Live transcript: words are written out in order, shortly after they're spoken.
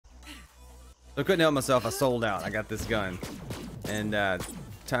I couldn't help myself. I sold out. I got this gun. And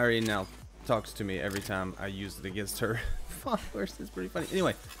Tyreen now talks to me every time I use it against her followers. It's pretty funny.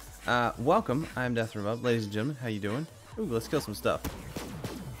 Anyway, welcome. I'm Death Remote. Ladies and gentlemen, how you doing? Ooh, let's kill some stuff.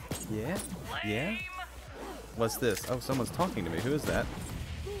 Yeah? Yeah? What's this? Oh, someone's talking to me. Who is that?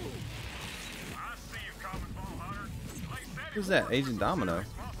 Who's that? Agent Domino.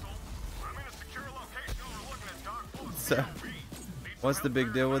 So, what's the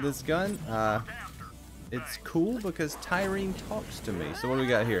big deal with this gun? It's cool because Tyreen talks to me. So what do we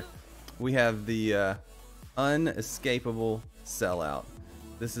got here? We have the Unescapable Sellout.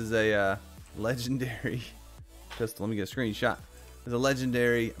 This is a legendary pistol. Let me get a screenshot. It's a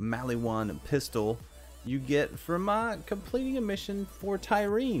legendary Maliwan pistol you get from completing a mission for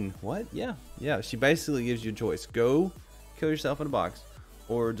Tyreen. What? Yeah. She basically gives you a choice. Go kill yourself in a box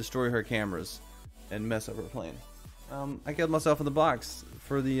or destroy her cameras and mess up her plan. I killed myself in the box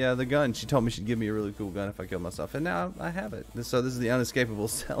for the gun. She told me she'd give me a really cool gun if I killed myself, and now I have it. So this is the Unescapable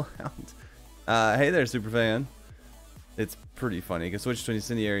Sellout. Hey there, superfan. It's pretty funny. You can switch between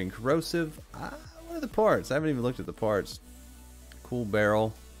incendiary and corrosive. What are the parts? I haven't even looked at the parts. Cool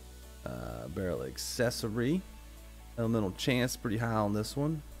barrel. Barrel accessory. Elemental chance, pretty high on this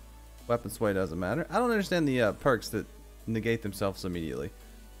one. Weapon sway doesn't matter. I don't understand the perks that negate themselves immediately.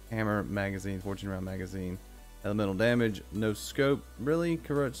 Hammer, magazine, 14 round magazine. Elemental damage, no scope. Really?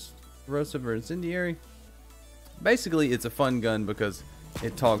 Corrosive or incendiary? Basically, it's a fun gun because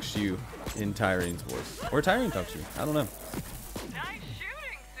it talks to you in Tyreen's voice. Or Tyreen talks to you. I don't know. Nice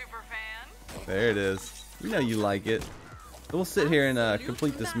shooting, superfan. There it is. You know you like it. So we'll sit here and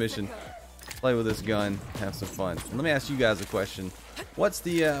complete this mission. Play with this gun. Have some fun. And let me ask you guys a question. What's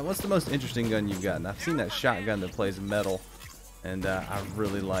the most interesting gun you've gotten? I've seen that shotgun that plays metal. And I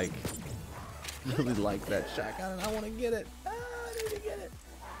really like that shotgun, and I want to get it. I need to get it.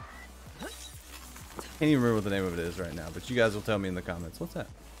 Can't even remember what the name of it is right now, but you guys will tell me in the comments. What's that?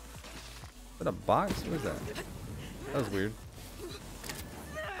 Is that a box? What is that? That was weird.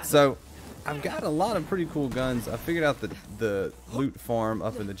 So, I've got a lot of pretty cool guns. I figured out the loot farm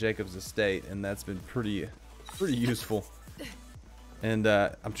up in the Jacobs estate, and that's been pretty useful. And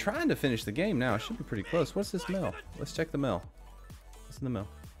I'm trying to finish the game now. I should be pretty close. What's this mail? Let's check the mail. What's in the mail?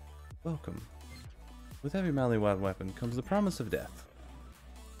 Welcome. With every Maliwan weapon comes the promise of death.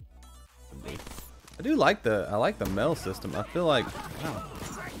 I like the mail system. I feel like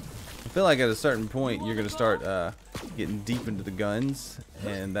at a certain point you're gonna start getting deep into the guns,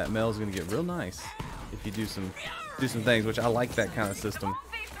 and that mail is gonna get real nice if you do some things. Which I like that kind of system.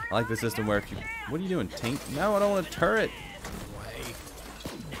 I like the system where if you, what are you doing, Tink? No, I don't want a turret.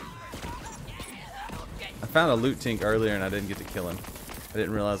 I found a loot Tink earlier and I didn't get to kill him. I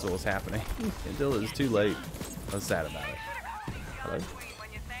didn't realize what was happening until it was too late. I was sad about it. Hello?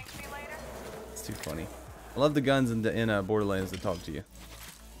 It's too funny. I love the guns in Borderlands that talk to you.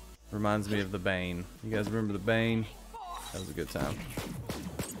 Reminds me of the Bane. You guys remember the Bane? That was a good time.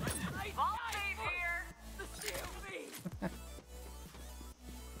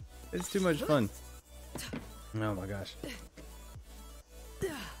 It's too much fun. Oh my gosh.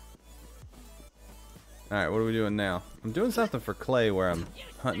 Alright, what are we doing now? I'm doing something for Clay where I'm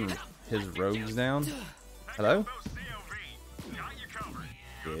hunting his rogues down. Hello?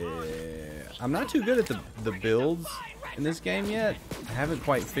 Yeah. I'm not too good at the builds in this game yet. I haven't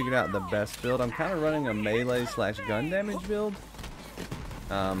quite figured out the best build. I'm kind of running a melee / gun damage build.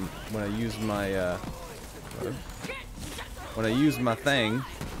 When I use my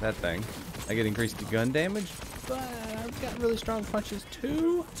that thing, I get increased gun damage. But I've got really strong punches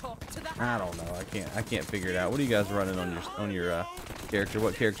too. I don't know. I can't figure it out. What are you guys running on your character?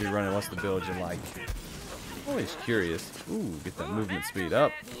 What character you running? What's the build you like? Always curious. Ooh, get that movement speed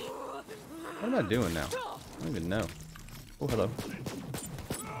up. What am I doing now? I don't even know. Oh, hello.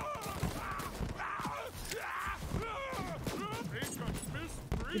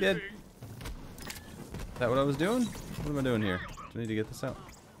 You did. Is that what I was doing? What am I doing here? Do I need to get this out?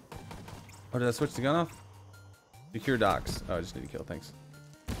 Oh, did I switch the gun off? Secure docks. Oh, I just need to kill. Thanks.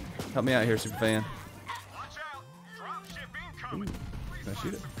 Help me out here, superfan. Ooh, can I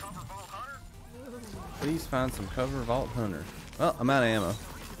shoot it? Please find some cover, Vault Hunter. Well, I'm out of ammo. So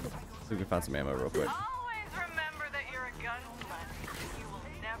we can find some ammo real quick. Always remember that you're a gunslinger. You will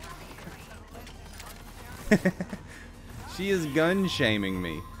never be free. She is gun shaming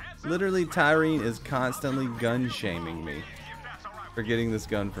me. Literally, Tyreen is constantly gun shaming me for getting this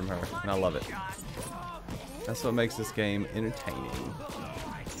gun from her, and I love it. That's what makes this game entertaining.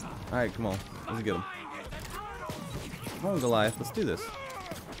 Alright, come on. Let's get him. Come on, Goliath. Let's do this.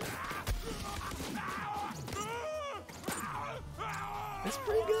 It's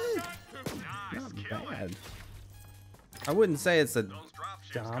pretty good. good. Not bad. I wouldn't say it's a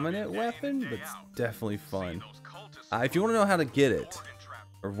dominant weapon, but it's definitely fun. If you want to know how to get it,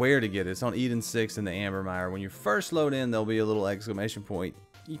 or where to get it, it's on Eden 6 in the Amber Mire. When you first load in, there'll be a little exclamation point.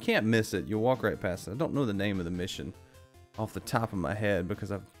 You can't miss it. You'll walk right past it. I don't know the name of the mission off the top of my head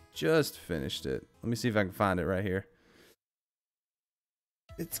because I've just finished it. Let me see if I can find it right here.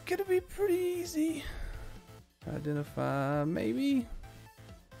 It's gonna be pretty easy. Identify, maybe.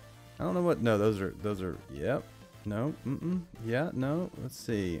 I don't know what. No, those are. Yep. No. Yeah. No. Let's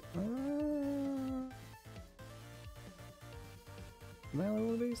see.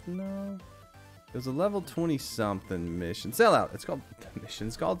 Maliwan Beast? No. There's a level 20 something mission. Sellout. It's called the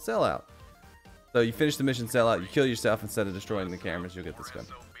mission's called Sellout. So you finish the mission Sellout, you kill yourself instead of destroying the cameras, you'll get this gun.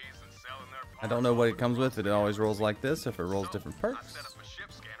 I don't know what it comes with. It always rolls like this. If it rolls different perks,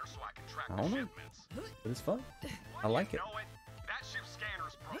 I don't know. But it's fun. I like it.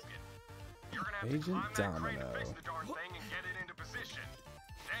 Agent Domino.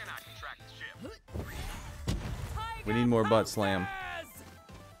 We need more butt slam.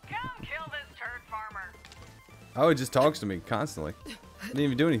 Come kill this turd farmer. Oh, it just talks to me constantly. I didn't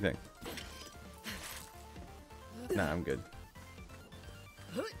even do anything. Nah, I'm good.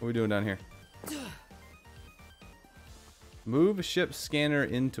 What are we doing down here? Move a ship scanner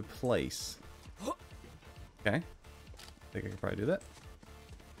into place. Okay. I think I can probably do that.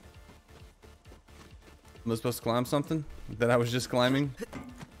 Am I supposed to climb something that I was just climbing?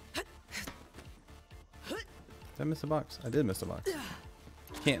 Did I miss a box? I did miss a box.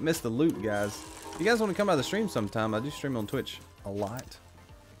 Can't miss the loot, guys. If you guys want to come by the stream sometime, I do stream on Twitch a lot.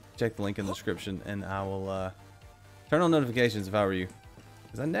 Check the link in the description, and I will turn on notifications if I were you.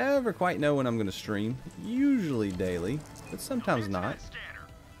 Because I never quite know when I'm going to stream. Usually daily, but sometimes not.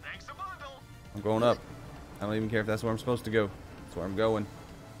 I'm going up. I don't even care if that's where I'm supposed to go. That's where I'm going.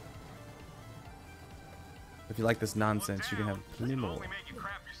 If you like this nonsense, you can have plenty more.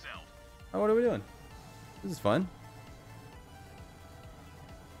 Oh, what are we doing? This is fun.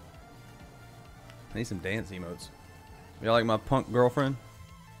 I need some dance emotes. You like my punk girlfriend?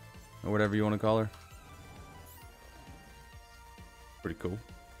 Or whatever you want to call her. Pretty cool.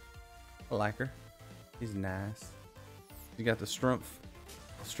 I like her. She's nice. She got the strength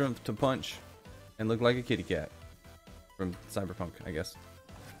to punch and look like a kitty cat. From Cyberpunk, I guess.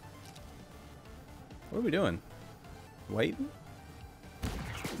 What are we doing? Waiting?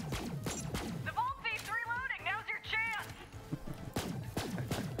 The vault feed's reloading. Now's your chance.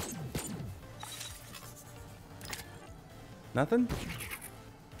 Nothing?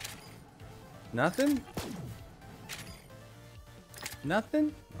 Nothing?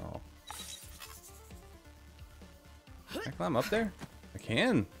 Nothing? Oh. Can I climb up there? I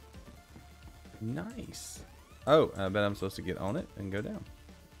can. Nice. Oh, I bet I'm supposed to get on it and go down.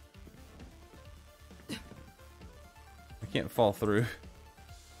 I can't fall through.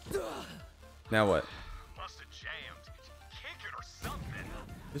 Now what? Must have jammed. Kick it or something.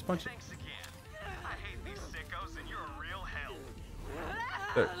 Just punch it. Thanks again. I hate these sickos and you're a real hell.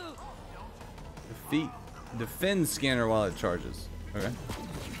 There. Defend scanner while it charges. Okay. Do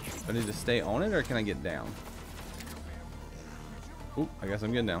I need to stay on it or can I get down? Oop, I guess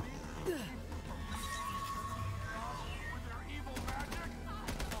I'm getting down.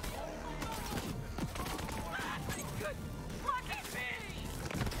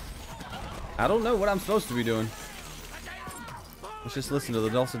 I don't know what I'm supposed to be doing. Let's just listen to the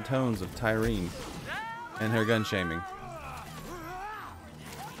dulcet tones of Tyreen and her gun shaming.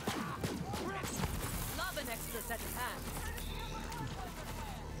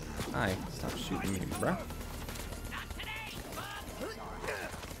 Hi, stop shooting me, bruh.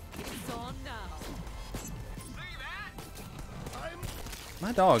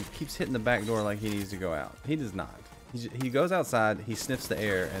 My dog keeps hitting the back door like he needs to go out. He does not. He goes outside, he sniffs the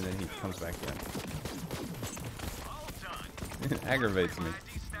air, and then he comes back in. It aggravates me.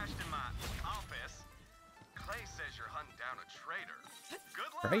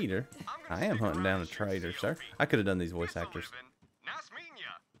 Traitor? I am hunting down a traitor, sir. I could have done these voice actors.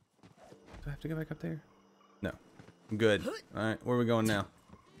 Do I have to go back up there? No. I'm good. Alright, where are we going now?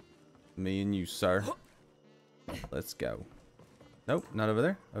 Me and you, sir. Let's go. Nope, not over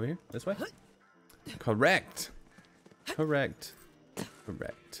there. Over here. This way. Correct. Correct.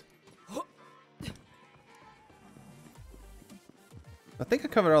 Correct. I think I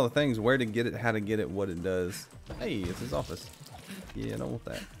covered all the things. Where to get it, how to get it, what it does. Hey, it's his office. Yeah, I don't want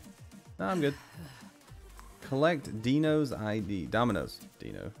that. No, I'm good. Collect Dino's ID. Domino's.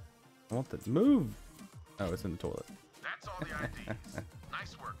 Dino. I want the move. Oh, it's in the toilet. That's all the IDs.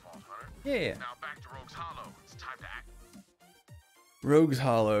 Nice work, Vault Hunter. Yeah. Now back to Rogue's Hollow. It's time to act. Rogue's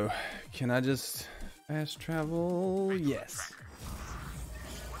Hollow. Can I just fast travel? Yes.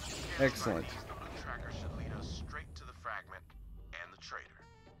 Excellent.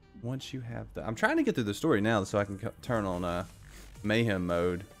 Once you have the, I'm trying to get through the story now so I can turn on mayhem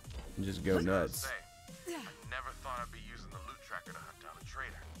mode and just go nuts.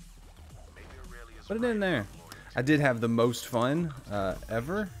 Put it in there. I did have the most fun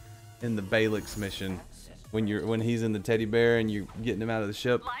ever in the Balix mission when he's in the teddy bear and you're getting him out of the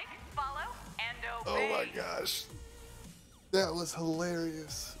ship. Like, follow, and obey. Oh my gosh. That was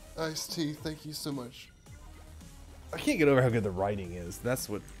hilarious. Ice-T, thank you so much. I can't get over how good the writing is. That's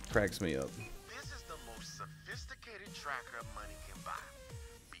what cracks me up. This is the most sophisticated tracker money can buy.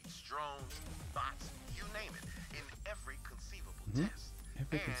 Beats drones, bots, you name it, in every conceivable test.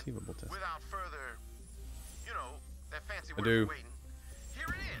 Every conceivable test. Without further, you know, that fancy I word do. for waiting, here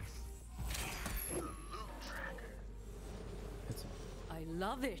it is. The loot tracker. It's I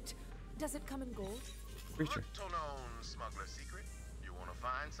love it. Does it come in gold? a creature. Little known smuggler secret. You want to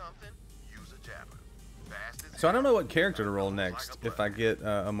find something? Use a jabber. Fast as So I don't know hell. what character to roll next if I get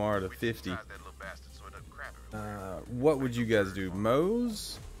Amara to 50. Size that little bastard so it doesn't crap everywhere. What would you guys do?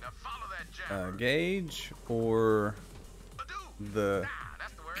 Moze, Now follow that jabber. Gauge, or Badoo. the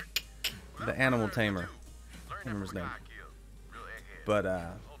That's the word. the animal tamer? Learn I that remember his from a name. guy I killed. Real egghead. But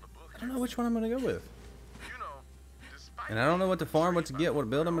Hold the book. I don't know which one I'm gonna go with. You know, despite And I don't know what to farm, what to get, what to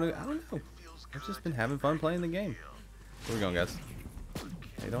build. I don't know. I've just been having fun playing the game. Where we going, guys?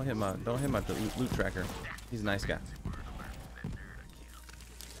 Hey, don't hit my loot tracker. He's a nice guy.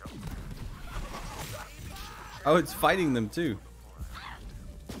 Oh, it's fighting them too.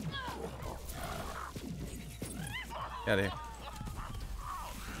 Get out of here.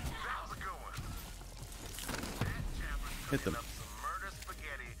 Hit them.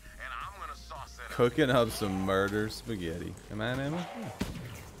 Cooking up some murder spaghetti. Come on, Emma.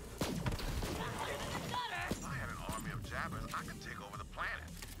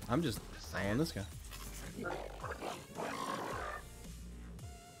 I'm just following this guy.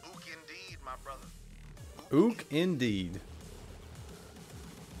 Ook indeed, my brother. Ook indeed.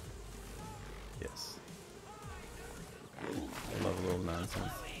 Yes. I love a little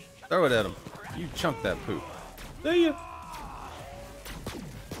nonsense. Throw it at him. You chunk that poop. There you.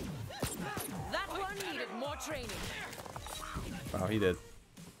 That one needed more training. Wow, he did.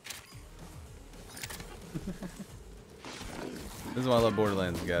 This is why I love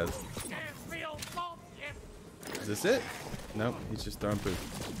Borderlands, guys. Is this it? Nope, he's just throwing poop.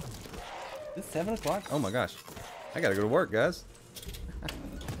 It's 7 o'clock? Oh my gosh. I gotta go to work, guys.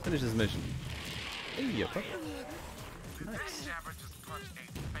 Finish this mission. Hey, you fucker. Nice.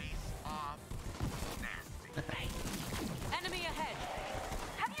 Enemy ahead.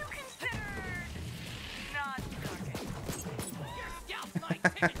 Have you considered not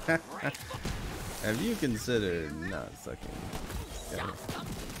sucking? Have you considered not sucking? Got it.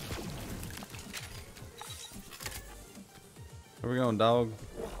 Where we going, dog?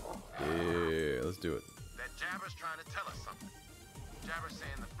 Yeah, let's do it. That jabber's trying to tell us something. Jabber's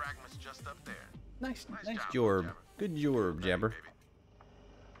saying the fragment's just up there. Nice job, jorb. Jabber. Good jorb, Jabber. Baby.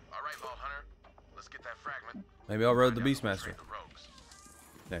 All right, Vault Hunter. Let's get that fragment. Maybe I'll road the Find out who Beastmaster trained the rogues.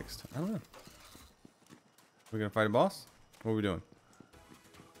 next. I don't know. We're gonna fight a boss? What are we doing?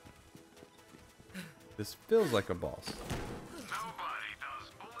 This feels like a boss. Nobody does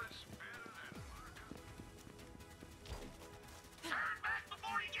bullets better than Turn back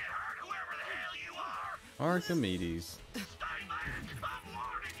before you get hurt, whoever the hell you are. Archimedes. Stay back. I'm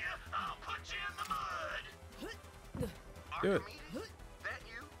warning you. I'll put you in the mud. Do it. Archimedes? That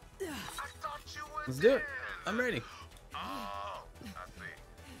you? I thought you were Let's do it. dead. I'm ready. Oh, I see.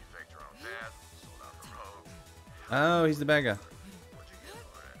 You faked your own death, sold out the rogue. Oh, he's the bad guy. What'd you get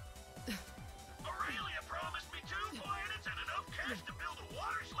for it? Aurelia promised me 2 planets and enough cash to build a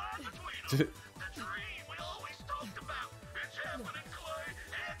water slide between them. The dream we always talked about. It's happening,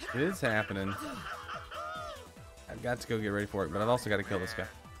 Clay. It's happening. I've got to go get ready for it, but I've also got to kill this guy.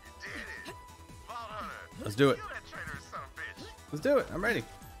 You did it. Vault Hunter. Let's do it. You that traitorous son of a bitch. Let's do it. I'm ready.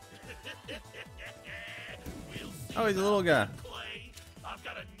 Oh, he's a little guy. Clay, I've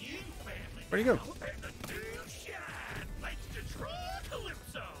got a new family. Where'd he go? And the new shine thanks to Troy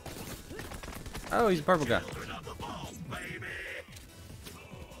Calypso. Oh, he's a purple guy. Open up the vault, baby.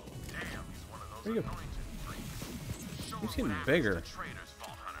 Damn, he's one of those Where'd he go? anointed freaks. Show He's him getting what happens bigger. to traitors,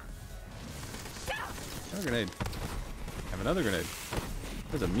 Vault Hunter. Another grenade. Have another grenade.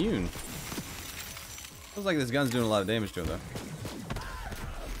 That's immune. Feels like this gun's doing a lot of damage to him, though.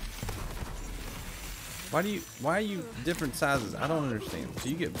 Why are you different sizes? I don't understand. So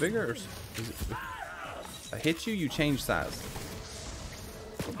you get bigger, or is it, I hit you, you change size.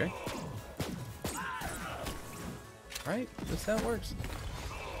 Okay. Right? That's how it works.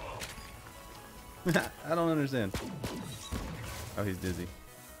 I don't understand. Oh, he's dizzy.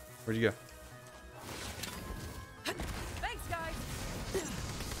 Where'd you go? Thanks, guys.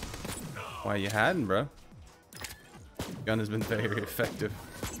 Why are you hiding, bro? Gun has been very effective.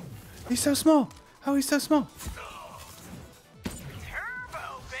 He's so small. Oh, he's so small. Turbo,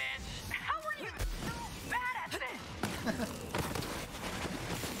 bitch! How are you so bad at this?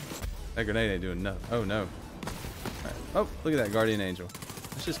 That grenade ain't doing nothing. Oh, no. Right. Oh, look at that guardian angel.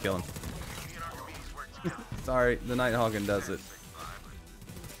 Let's just kill him. Sorry, the Nighthawking does it.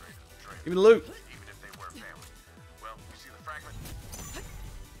 Give me the loot.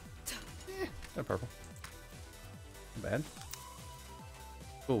 That purple. Not bad.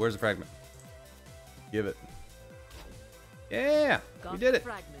 Cool, where's the fragment? Give it. Yeah! We did it!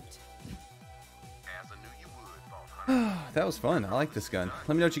 Fragment. That was fun. I like this gun.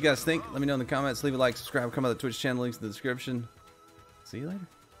 Let me know what you guys think. Let me know in the comments. Leave a like, subscribe, come by the Twitch channel. Links in the description. See you later.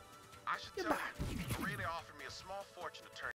 I should tell you, you really offered me a small fortune to turn